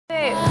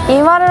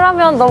이 말을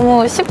하면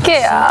너무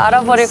쉽게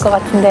알아버릴 것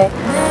같은데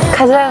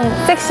가장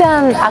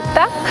섹시한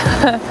악당?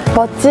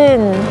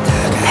 멋진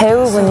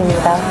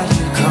배우분입니다.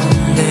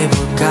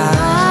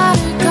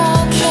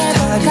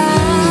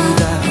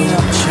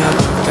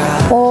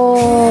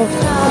 오,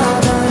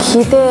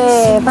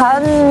 기대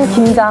반,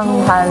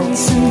 긴장 반.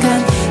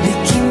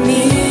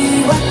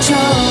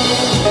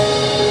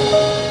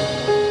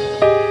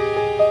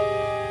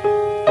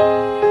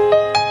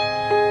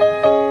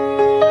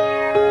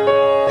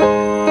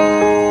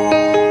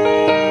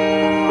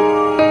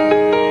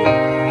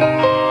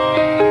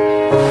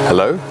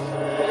 Hello?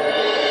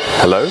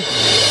 Hello?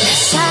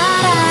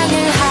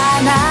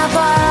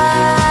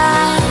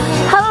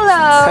 Hello.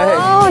 Hey,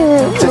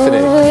 Tiffany.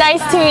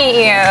 Nice to meet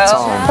you.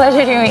 Tom.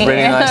 Pleasure to meet you.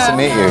 Really nice to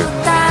meet you.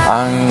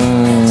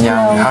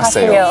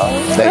 안녕하세요.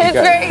 There you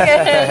go. Very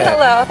good.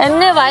 Hello.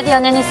 MNYD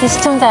NNS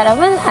시청자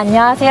여러분,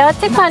 안녕하세요.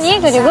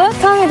 티파니 그리고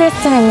톰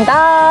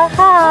히들스턴입니다.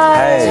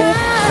 Hi. Hey.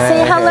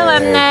 Say hello,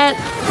 Mnet.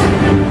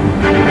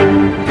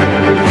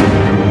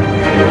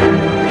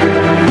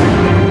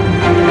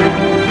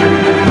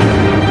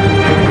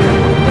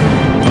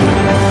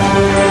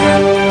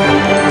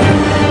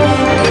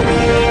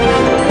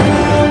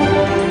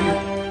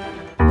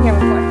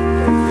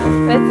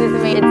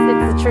 It's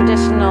a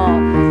traditional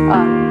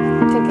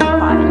cooking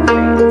pot in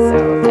Korea, so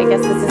I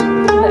guess this is the...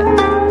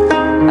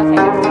 Okay.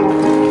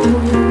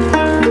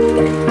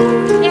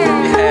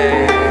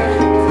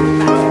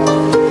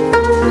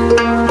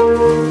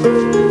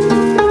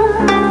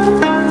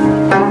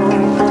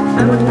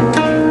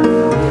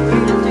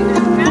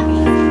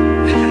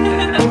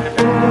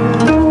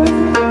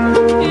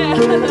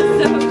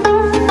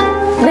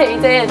 네,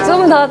 이제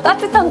좀 더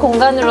따뜻한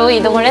공간으로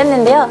이동을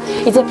했는데요.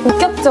 이제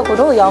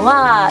본격적으로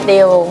영화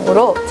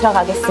내용으로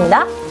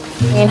들어가겠습니다.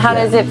 How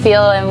does it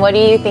feel and what do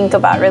you think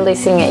about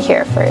releasing it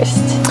here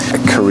first?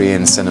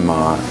 Korean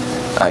cinema,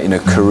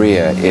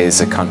 Korea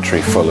is a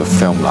country full of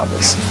film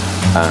lovers.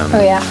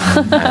 Oh yeah.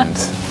 And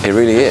it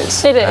really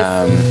is. It is.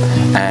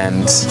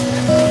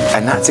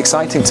 And that's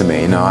exciting to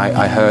me.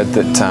 I heard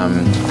that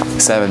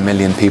 7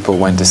 million people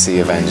went to see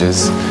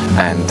Avengers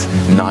and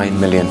 9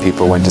 million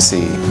people went to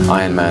see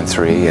Iron Man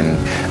 3 and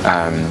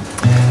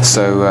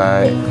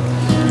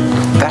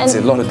that's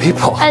a lot of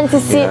people. And to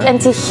see and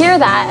to hear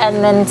that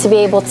and then to be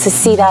able to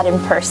see that in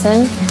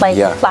person like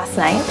last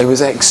night. It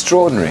was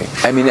extraordinary.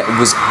 I mean, it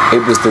was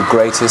the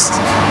greatest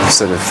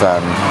sort of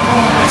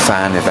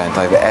fan event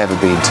I've ever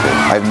been to.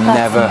 I've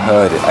never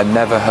heard it. I've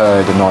never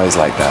heard a noise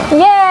like that.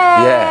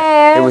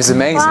 Yeah, it was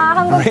amazing.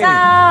 Wow, really,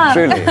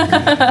 truly.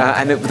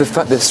 And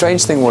the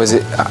strange thing was,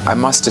 I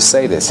must just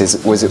say this, a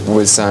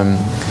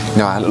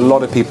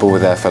lot of people were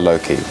there for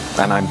Loki,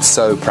 and I'm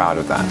so proud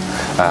of that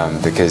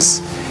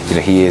because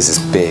he is this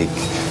big,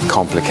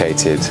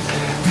 complicated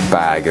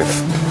bag of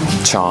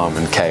charm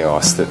and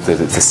chaos that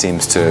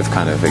seems to have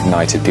kind of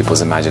ignited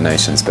people's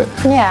imaginations. But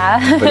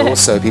but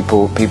also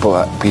people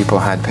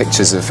had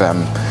pictures of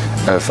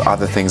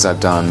other things I've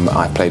done.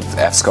 I played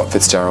F. Scott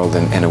Fitzgerald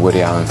in a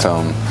Woody Allen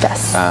film.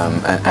 Yes,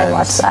 and I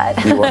watched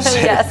that. You watched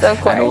it? Yes, of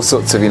course. And all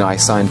sorts of, I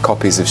signed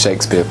copies of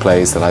Shakespeare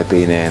plays that I've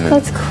been in. And,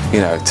 that's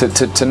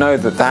cool. To know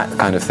that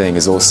kind of thing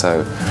has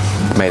also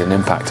made an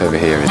impact over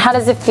here. How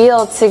does it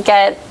feel to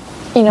get,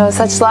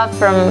 such love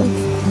from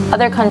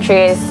other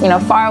countries,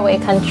 faraway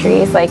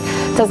countries? Like,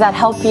 does that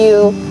help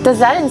you? Does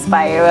that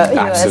inspire you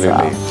Absolutely,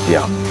 as well?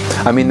 Yeah.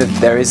 I mean,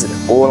 there is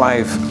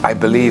I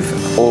believe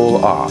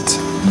all art,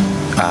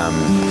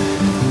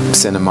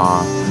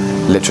 cinema,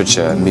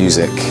 literature,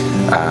 music,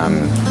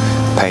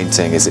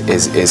 painting is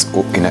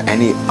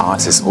any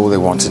artist, all they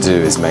want to do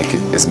is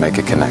make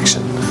a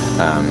connection,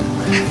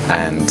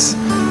 and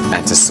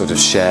to sort of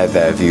share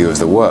their view of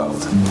the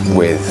world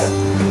with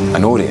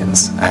an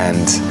audience,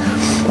 and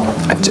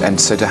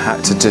so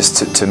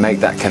to make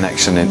that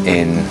connection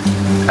in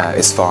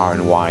as far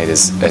and wide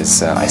as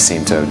I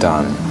seem to have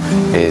done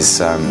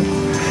is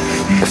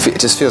it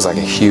just feels like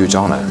a huge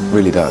honor. It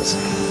really does.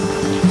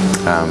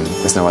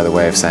 There's no other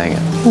way of saying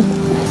it.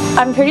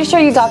 I'm pretty sure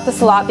you got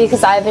this a lot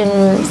because I've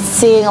been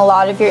seeing a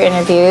lot of your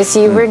interviews.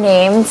 You were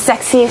named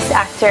sexiest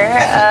actor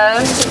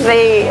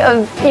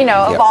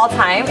of all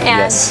time,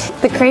 and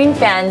the Korean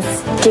fans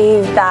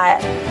gave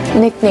that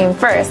nickname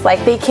first.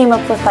 Like, they came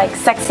up with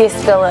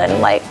sexiest villain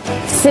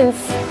since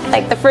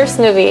the first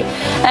movie.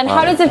 And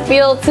how does it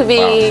feel to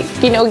be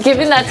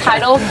given that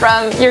title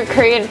from your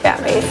Korean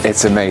fan base?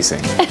 It's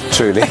amazing,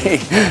 truly.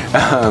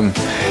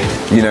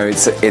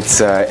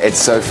 It's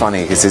so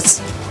funny because it's.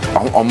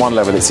 On one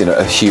level, it's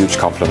a huge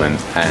compliment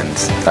and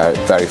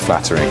very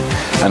flattering,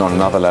 and on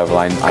another level,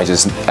 I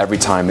just every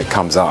time it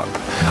comes up,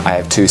 I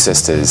have two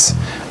sisters,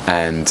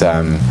 and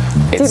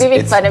do they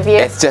make fun of you?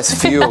 It's just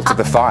fuel to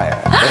the fire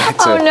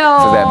for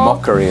their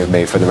mockery of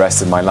me for the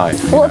rest of my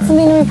life. Well, it's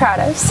something to be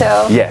proud of.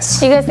 So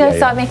yes, you guys gotta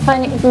stop make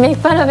fun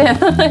of him.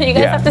 You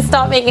guys have to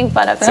stop making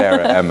fun of him.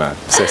 Sarah, Emma,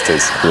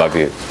 sisters, love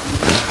you.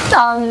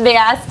 They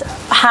asked,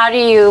 how do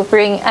you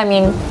bring? I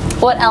mean,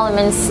 what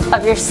elements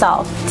of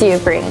yourself do you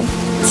bring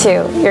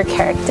to your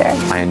character?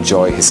 I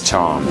enjoy his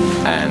charm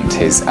and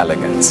his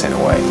elegance in a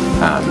way.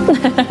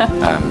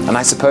 And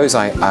I suppose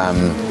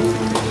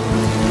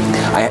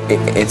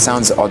it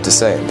sounds odd to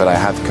say it, but I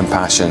have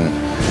compassion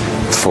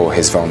for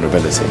his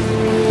vulnerability.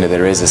 You know,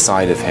 there is a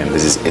side of him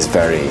that is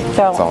very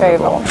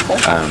vulnerable,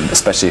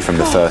 especially from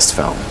the first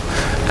film,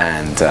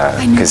 and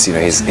because you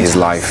know his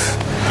life,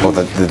 or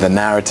the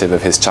narrative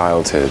of his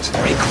childhood,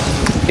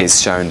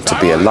 is shown to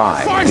be a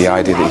lie. The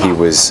idea that he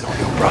was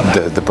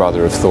the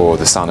brother of Thor,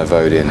 the son of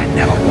Odin,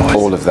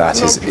 all of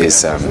that is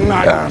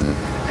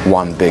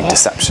one big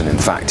deception. In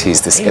fact, he's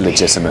this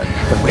illegitimate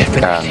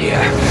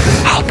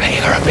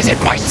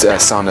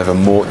son of their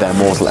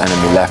mortal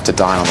enemy, left to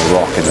die on a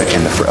rock in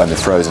the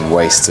frozen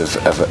wastes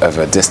of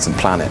a distant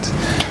planet.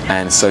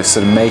 And so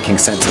sort of making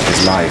sense of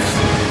his life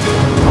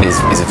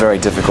is very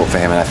difficult for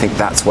him, and I think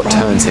that's what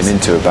turns him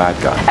into a bad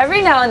guy.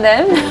 Every now and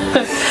then,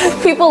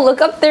 people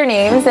look up their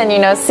names and, you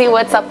know, see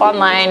what's up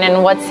online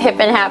and what's hip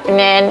and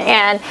happening.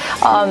 And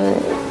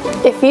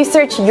if you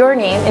search your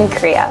name in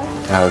Korea,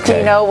 do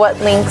you know what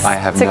links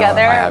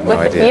together? I have no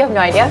idea. You have no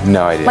idea?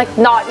 No idea. Like,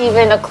 not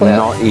even a clue?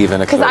 Not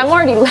even a clue. Because I'm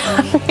already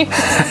laughing.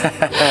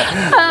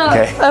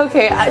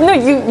 Okay. No,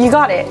 you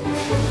got it.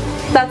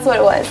 That's what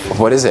it was.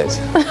 What is it?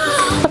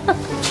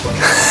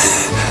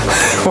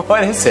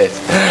 What is it?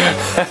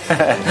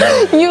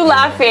 You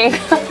laughing.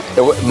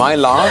 My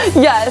laugh?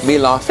 Yes. Me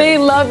laughing? They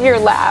love your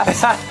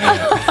laugh.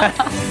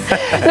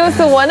 No,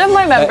 so one of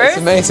my members. It's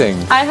amazing.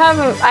 I have.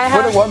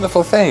 What a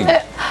wonderful thing.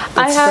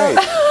 That's great.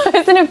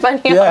 Isn't it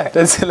funny? Yeah,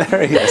 that's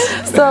hilarious.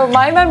 So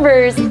one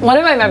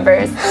of my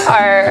members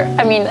are,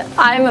 I mean,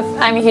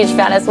 I'm a huge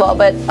fan as well,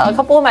 but a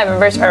couple of my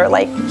members are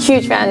like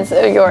huge fans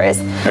of yours.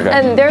 Okay.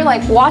 And they're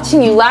like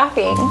watching you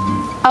laughing.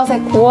 I was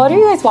like, what are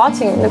you guys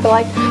watching? And they're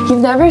like,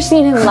 you've never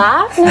seen him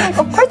laugh? And I'm like,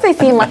 of course I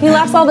see him laugh. He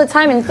laughs all the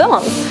time in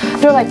films.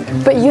 They're like,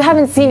 but you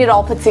haven't seen it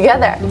all put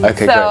together.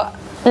 Okay, so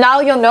now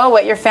you'll know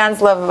what your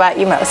fans love about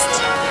you most.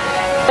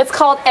 It's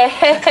called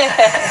Everybody's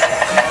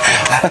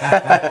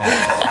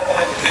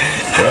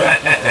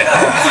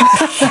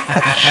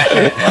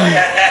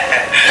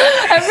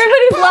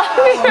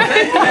laughing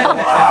right now.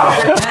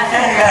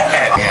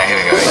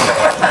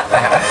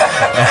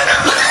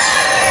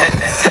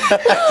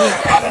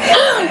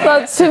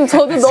 나 지금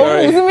저도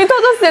너무 웃음이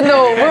터졌어요.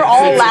 No, we're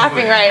all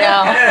laughing right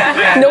now.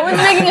 No one's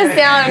making a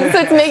sound, so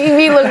it's making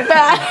me look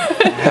bad.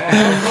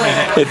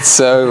 It's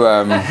so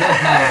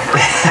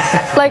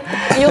like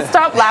you'll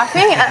stop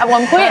laughing at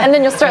one point, and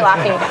then you'll start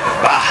laughing.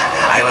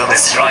 I will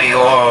destroy you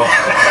all.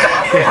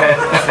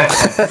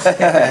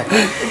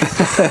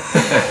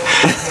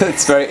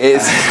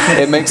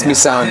 It makes me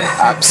sound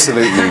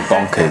absolutely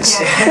bonkers.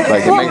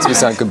 Like it makes me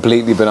sound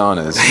completely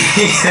bananas.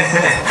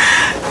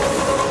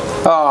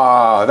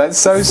 Oh, that's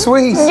so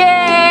sweet.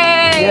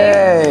 Yay!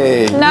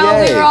 Yay! Now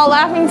Yay. we're all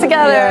laughing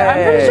together. Yay.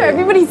 I'm pretty sure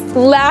everybody's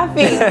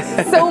laughing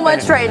so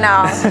much right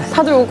now.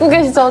 다들 웃고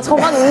계시죠?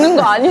 저만 웃는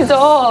거 아니죠?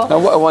 Oh,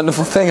 what a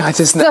wonderful thing! I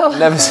just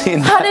never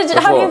seen that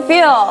before. How do you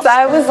feel?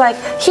 I was like,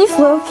 he's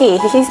low-key.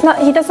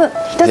 He doesn't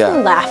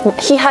laugh.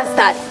 He has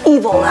that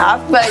evil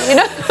laugh, but you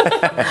know.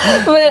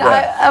 But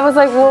yeah. I was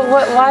like, well,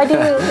 why?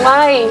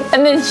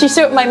 And then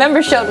my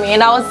member showed me,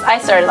 and I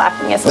started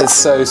laughing as well. It's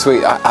so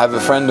sweet. I have a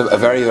friend, a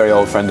very, very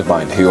old friend of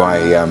mine, who I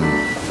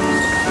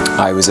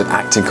was at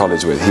acting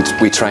college with.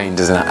 We trained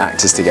as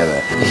actors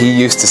together. He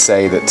used to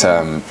say that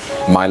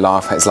my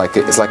laugh is like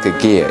a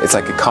gear. It's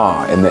like a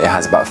car, in that it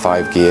has about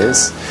 5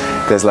 gears.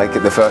 There's like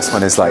the first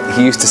one is like,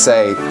 he used to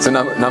say, so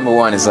number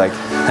 1 is like,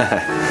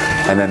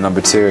 and then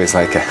number 2 is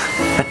like,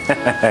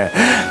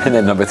 and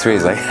then number 3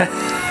 is like,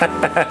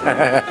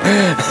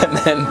 and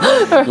then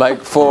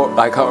like 4.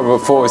 I can't remember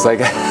what 4 is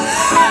like.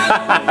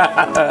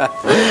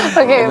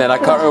 Okay. And then I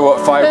can't remember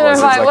what 5 was.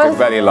 It's like a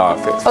belly laugh.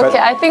 Okay,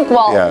 I think we'll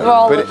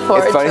all look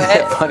forward to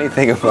it. The funny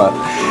thing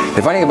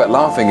about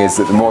laughing is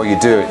that the more you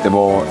do it, the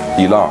more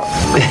you laugh.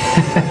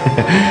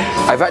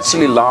 I've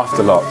actually laughed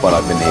a lot while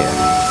I've been here.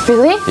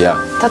 Really? Yeah.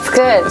 That's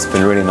good. It's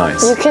been really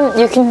nice. You can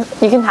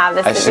have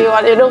this if you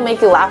want. It'll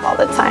make you laugh all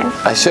the time.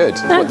 I should.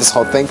 What, this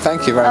whole thing?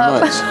 Thank you very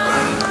much.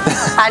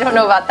 I don't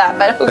know about that,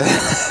 but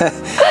okay.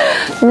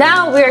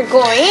 Now we're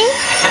going.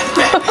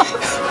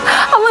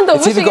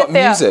 It's even got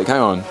music.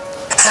 Hang on.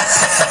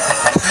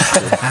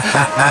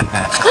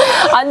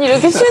 아니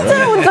이렇게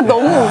실제로 보니까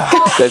너무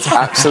웃겨. That's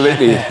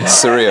absolutely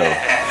surreal.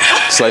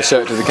 Shall I show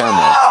it to the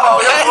camera?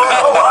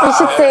 You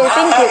should say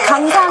thank you.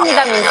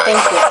 감사합니다 means thank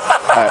you.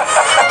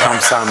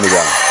 감사합니다.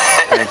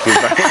 Thank you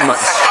very much.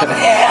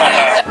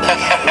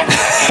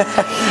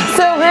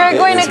 So we're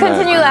going to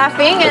continue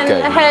laughing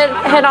and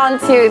head on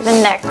to the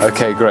next.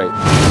 Okay, great.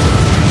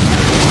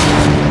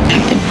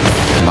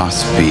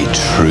 Must be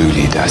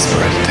truly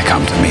desperate to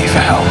come to me for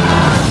help.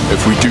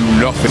 If we do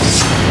nothing,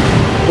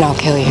 I'll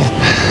kill you.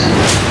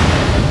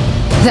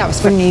 That was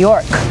from New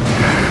York.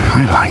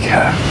 I like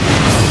her.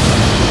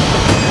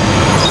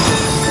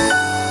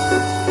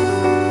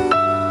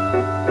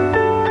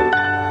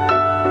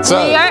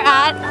 So, we are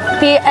at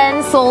the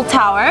Seoul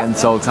Tower.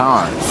 Seoul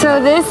Tower. So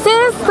this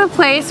is the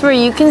place where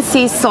you can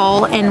see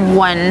Seoul in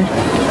one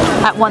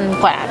at one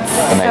glance.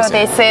 Amazing. So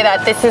they say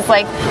that this is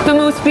like the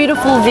most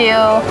beautiful view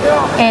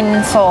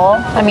in Seoul.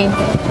 I mean,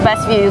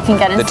 best view you can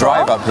get in The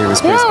Seoul. drive up here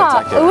was pretty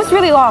spectacular. It was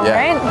really long,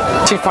 right?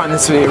 Do you find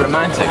this really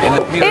romantic in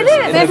the It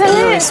is, in the isn't it?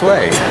 purest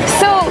way?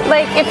 So,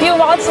 like, if you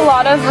watch a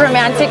lot of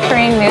romantic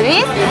Korean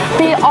movies,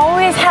 they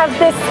always have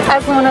this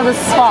as one of the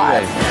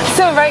spots.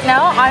 So right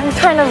now, I'm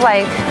kind of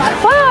like,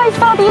 wow, I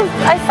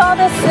saw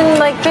this in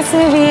like this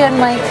movie and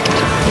like,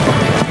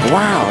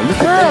 Wow, look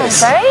at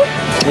this. right?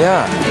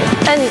 Yeah.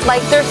 And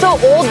like they're so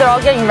old, they're all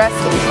getting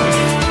rescued.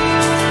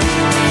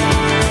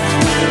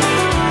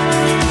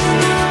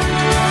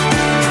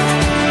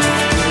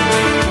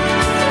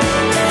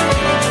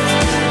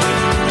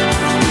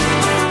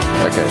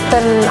 Okay.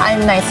 Then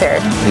I'm nicer.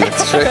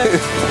 That's true.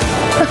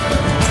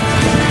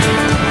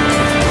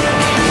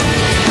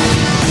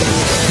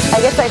 I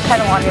guess I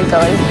kind of wanted to go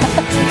in.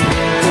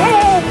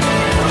 Yay!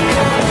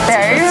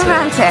 Very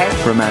romantic.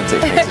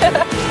 Romantic.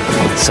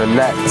 So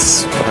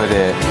let's put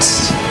it.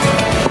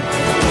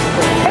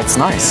 That's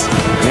nice.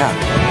 Yeah.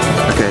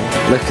 Okay.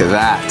 Look at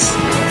that.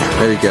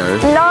 There we go.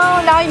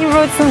 No, now you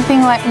wrote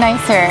something like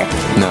nicer.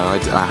 No,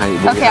 I hate.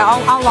 Okay,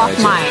 I'll lock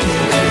mine.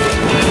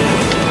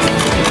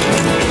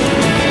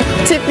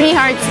 Tiffany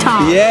Hearts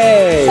Tom.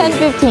 Yay!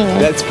 10:15.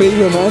 That's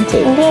pretty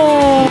romantic.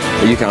 Yay!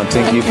 Are you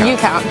counting? You count. You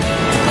count.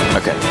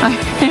 Okay.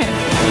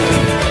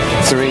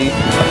 3,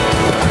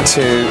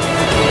 2,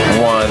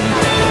 1.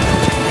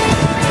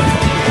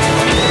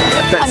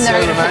 That's I'm so never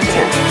gonna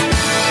romantic.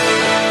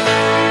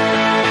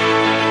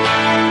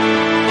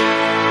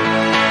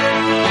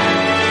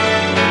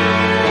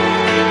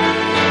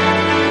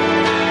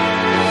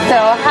 So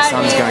how do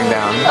Sun's you... going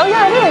down. Oh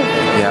yeah, it is.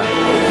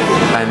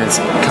 Yeah. And it's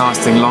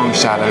casting long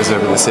shadows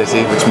over the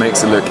city, which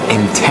makes it look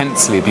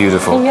intensely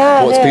beautiful.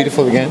 Yeah, it What's is.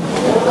 beautiful again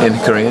in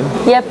Korean?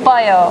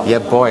 예뻐요.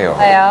 예뻐요.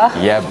 Yeah.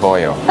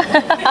 예뻐요.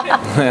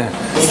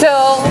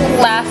 So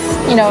last,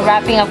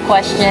 wrapping up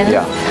question.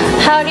 Yeah.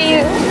 How do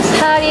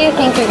you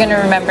think you're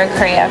gonna remember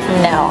Korea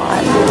from now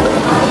on?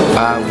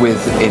 With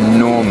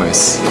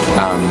enormous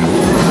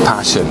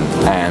passion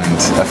and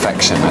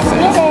affection, I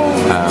think.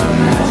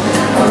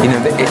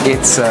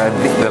 It's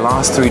the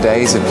last 3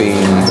 days have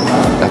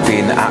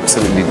been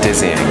absolutely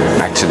dizzying.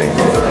 Actually,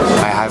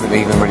 I haven't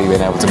even really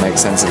been able to make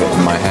sense of it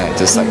in my head.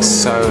 Just like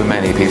so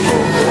many people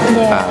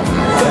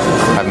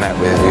I've met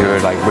with who are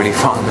like really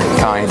fun and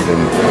kind,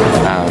 and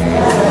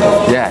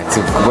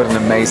what an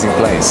amazing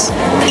place.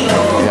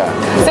 Yeah.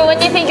 So when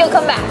do you think you'll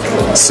come back?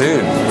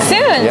 Soon.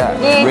 Soon. Yeah,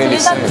 예, really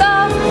soon.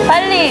 들으셨죠?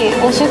 빨리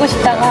오시고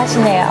싶다고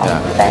하시네요.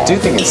 Yeah. I do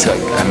think it's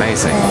like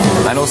amazing,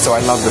 and also I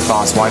love the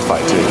fast Wi-Fi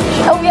too.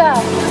 Oh yeah,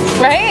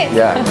 right?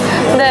 Yeah.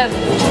 근데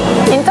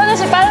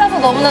인터넷이 빨라서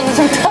너무나도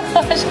좋다고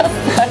하셨어요.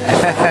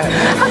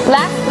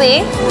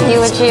 Lastly,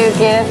 would you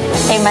give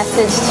a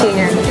message to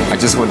your... I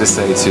just want to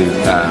say to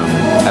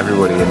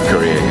everybody in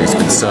Korea who's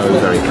been so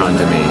very kind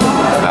to me,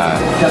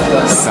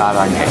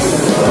 사랑해.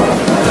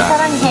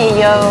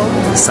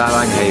 사랑해요.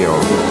 사랑해요.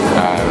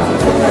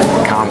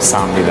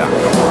 감사합니다.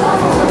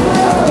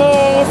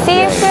 Okay,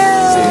 see you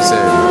soon. See you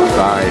soon.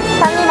 Bye.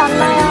 빨리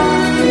만나요.